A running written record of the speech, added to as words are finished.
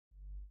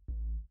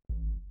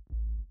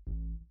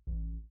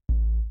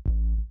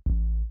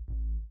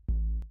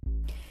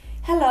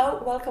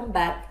Hello, welcome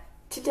back.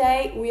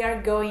 Today we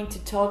are going to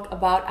talk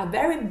about a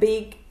very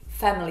big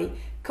family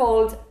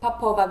called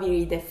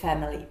Papovaviridae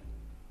family.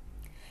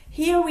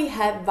 Here we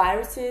have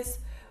viruses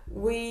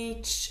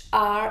which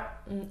are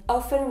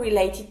often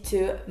related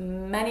to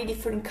many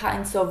different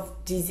kinds of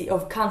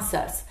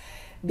cancers,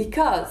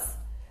 because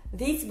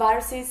these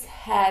viruses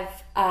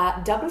have a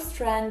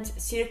double-strand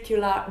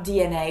circular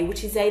DNA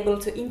which is able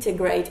to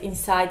integrate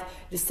inside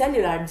the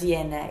cellular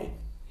DNA.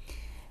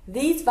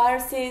 These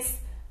viruses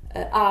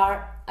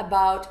are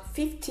about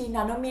 50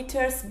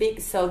 nanometers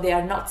big, so they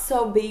are not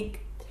so big.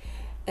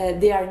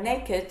 They are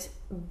naked,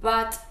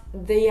 but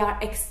they are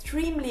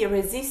extremely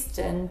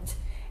resistant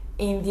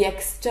in the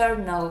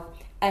external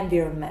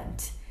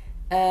environment.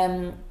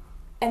 And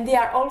they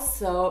are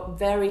also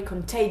very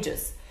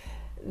contagious.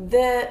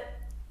 The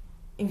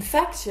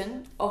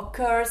infection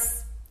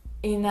occurs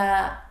in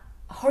a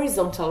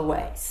horizontal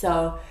way,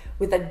 so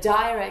with a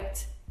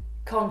direct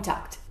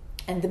contact.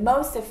 And the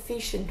most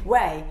efficient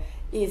way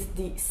is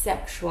the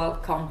sexual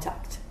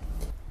contact.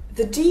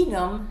 The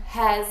genome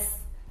has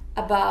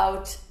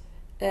about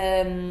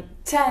 10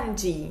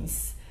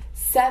 genes,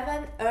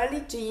 7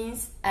 early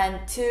genes and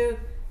 2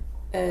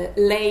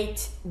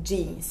 late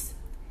genes.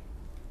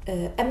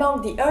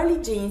 Among the early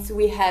genes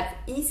we have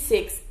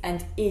E6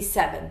 and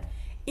E7.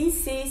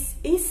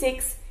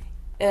 E6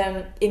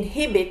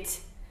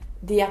 inhibit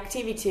the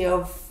activity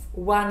of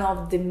one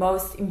of the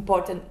most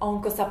important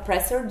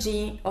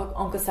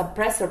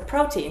oncosuppressor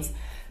proteins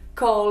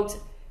called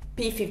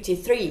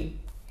P53.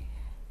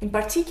 In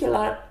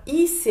particular,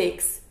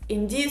 E6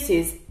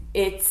 induces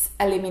its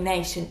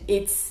elimination,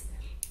 its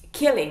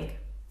killing,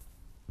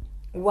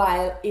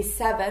 while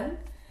E7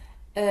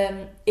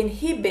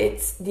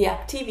 inhibits the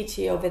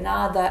activity of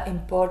another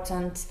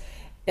important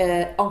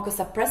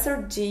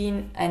oncosuppressor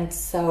gene, and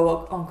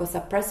so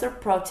oncosuppressor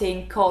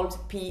protein called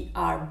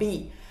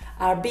PRB.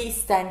 RB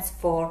stands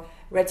for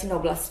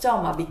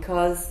retinoblastoma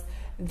because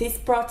this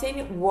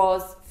protein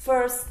was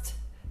first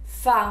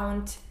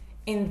found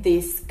in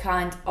this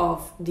kind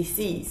of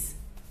disease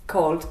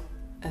called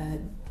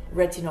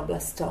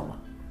retinoblastoma.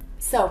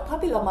 So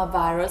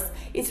papillomavirus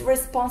is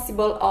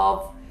responsible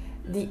of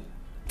the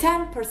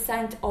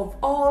 10% of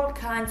all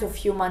kinds of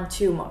human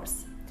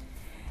tumors.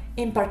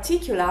 In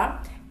particular,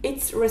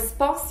 it's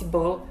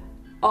responsible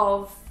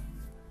of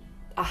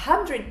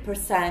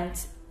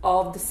 100%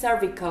 of the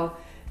cervical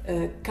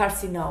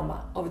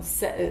carcinoma, of the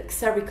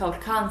cervical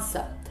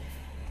cancer.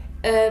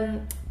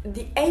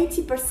 The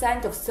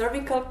 80% of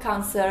cervical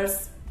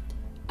cancers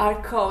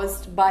are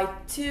caused by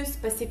 2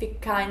 specific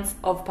kinds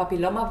of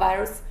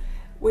papillomavirus,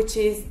 which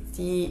is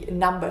the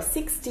number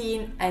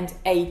 16 and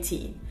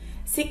 18.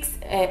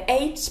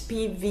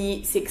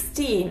 HPV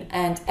 16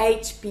 and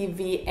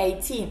HPV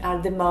 18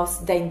 are the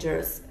most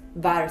dangerous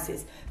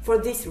viruses for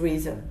this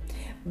reason.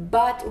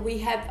 But we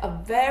have a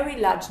very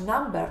large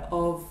number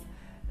of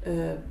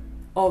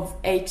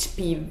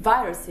HP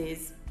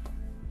viruses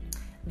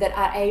that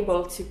are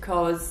able to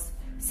cause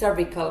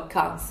cervical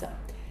cancer.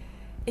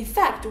 In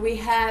fact, we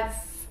have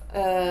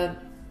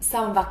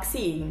some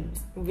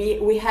vaccines.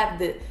 We have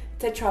the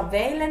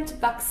tetravalent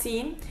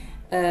vaccine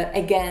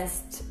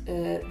against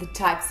the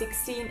type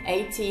 16,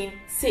 18,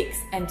 6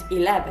 and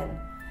 11.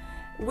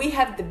 We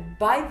have the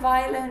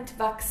bivalent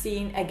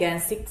vaccine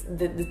against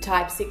the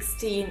type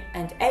 16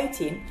 and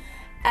 18,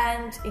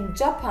 and in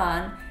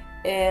Japan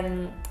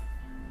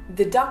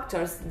the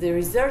doctors, the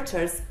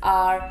researchers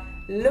are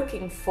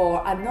looking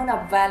for a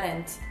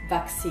monovalent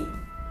vaccine,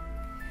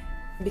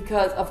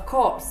 because of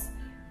course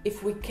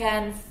if we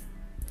can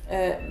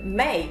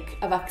make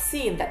a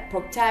vaccine that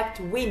protects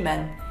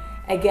women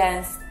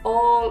against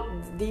all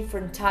the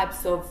different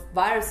types of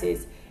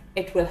viruses,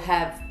 it will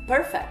have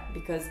perfect,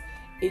 because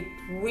it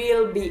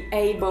will be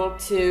able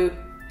to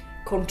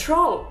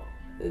control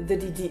the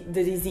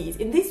disease.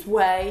 In this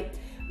way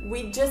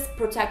we just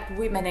protect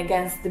women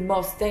against the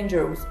most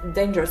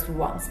dangerous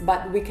ones,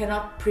 but we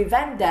cannot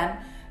prevent them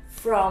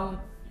from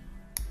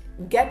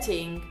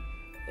getting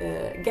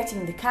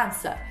the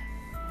cancer.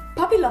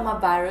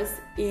 Papillomavirus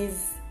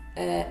is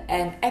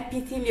an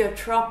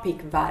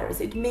epitheliotropic virus.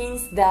 It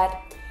means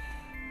that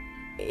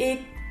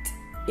it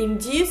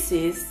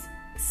induces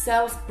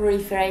cell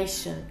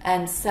proliferation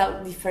and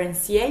cell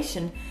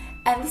differentiation,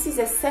 and this is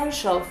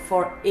essential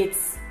for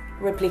its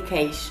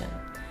replication.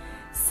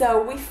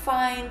 So we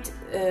find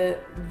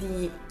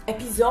the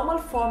episomal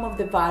form of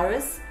the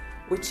virus,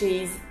 which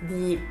is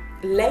the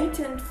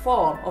latent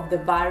form of the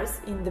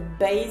virus in the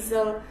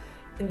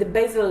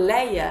basal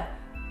layer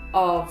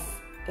of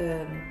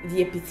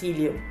the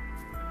epithelium.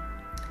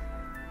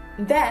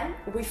 Then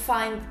we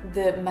find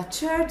the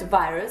matured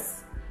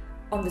virus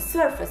on the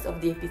surface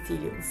of the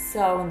epithelium.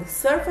 So on the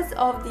surface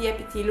of the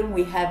epithelium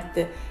we have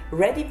the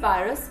ready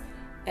virus,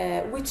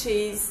 which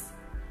is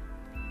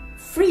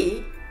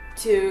free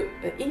to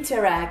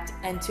interact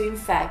and to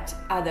infect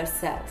other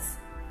cells.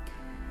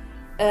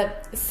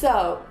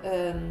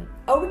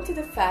 Owing to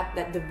the fact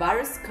that the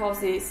virus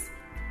causes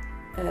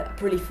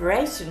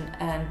proliferation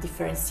and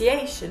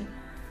differentiation,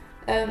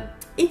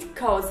 it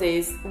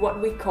causes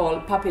what we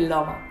call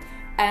papilloma.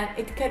 and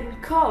it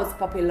can cause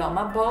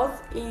papilloma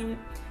both in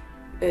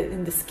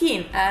the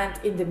skin and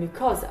in the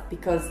mucosa,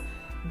 because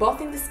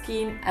both in the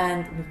skin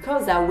and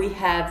mucosa we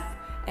have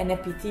an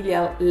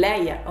epithelial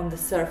layer on the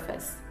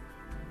surface.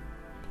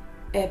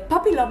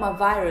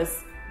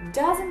 Papillomavirus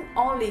doesn't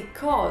only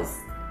cause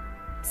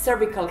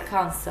cervical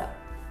cancer,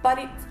 but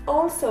it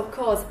also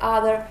causes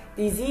other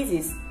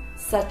diseases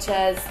such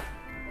as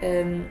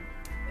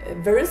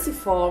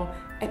verruciform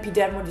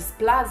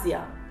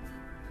epidermodysplasia.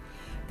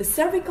 The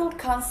cervical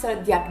cancer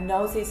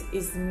diagnosis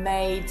is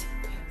made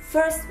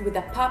first with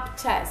a pap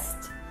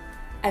test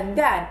and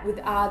then with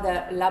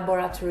other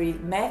laboratory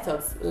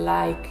methods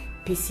like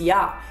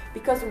PCR,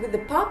 because with the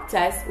pap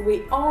test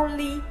we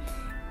only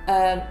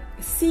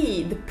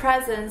see the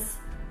presence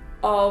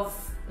of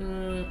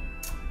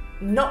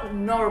not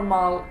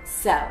normal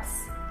cells,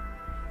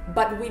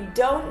 but we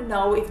don't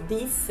know if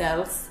these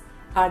cells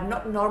are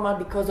not normal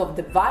because of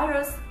the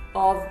virus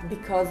or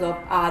because of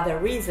other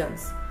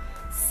reasons.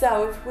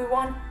 So if we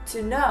want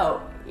to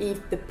know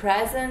if the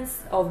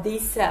presence of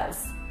these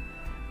cells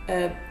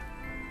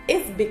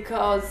is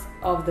because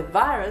of the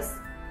virus,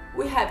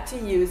 we have to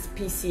use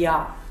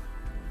PCR.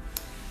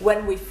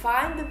 When we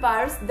find the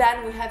virus,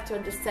 then we have to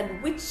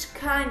understand which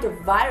kind of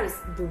virus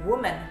the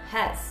woman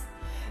has,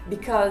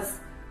 because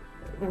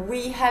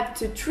we have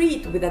to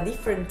treat with a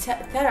different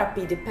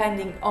therapy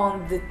depending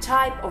on the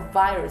type of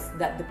virus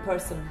that the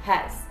person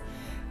has.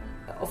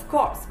 Of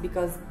course,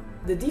 because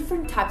the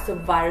different types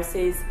of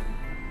viruses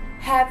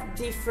have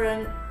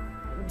different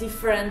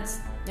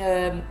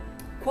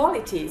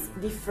qualities,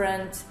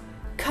 different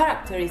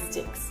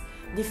characteristics,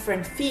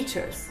 different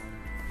features.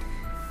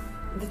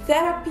 The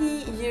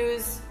therapy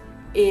used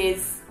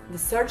is the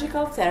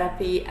surgical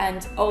therapy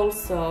and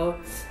also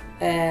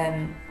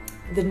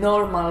the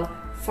normal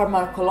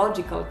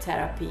pharmacological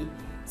therapy.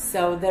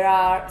 So there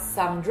are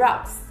some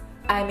drugs,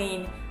 I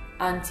mean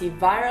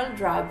antiviral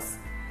drugs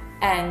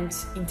and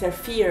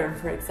interferon,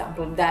 for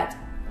example, that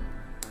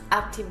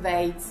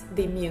activates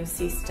the immune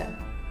system.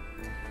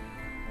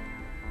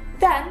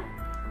 Then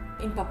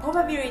in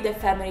Papovaviridae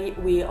family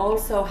we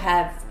also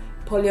have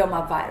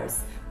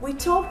polyomavirus. We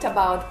talked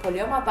about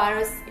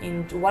polyomavirus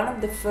in one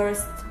of the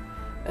first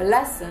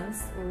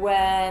lessons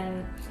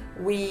when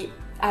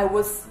I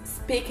was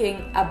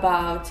speaking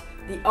about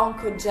the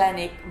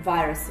oncogenic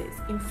viruses.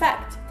 In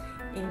fact,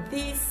 in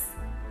this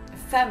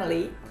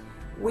family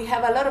we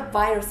have a lot of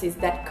viruses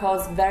that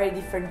cause very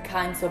different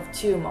kinds of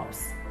tumors.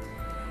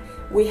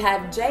 We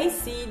have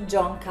JC,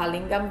 John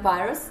Cullingham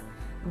virus,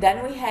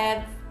 then we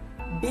have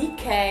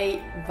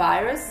BK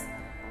virus,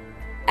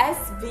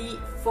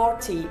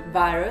 SV40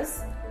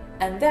 virus,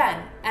 and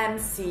then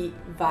MC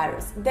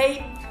virus.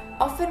 They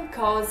often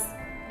cause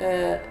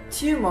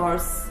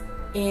tumors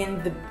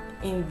in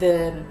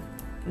the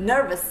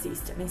nervous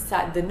system,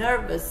 inside the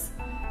nervous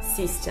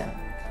system,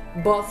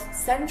 both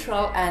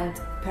central and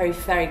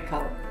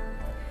peripheral.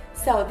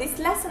 So this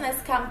lesson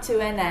has come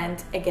to an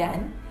end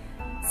again.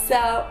 So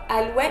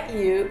I'll wait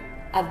you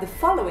at the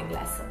following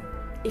lesson,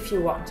 if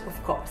you want,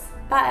 of course.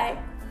 Bye!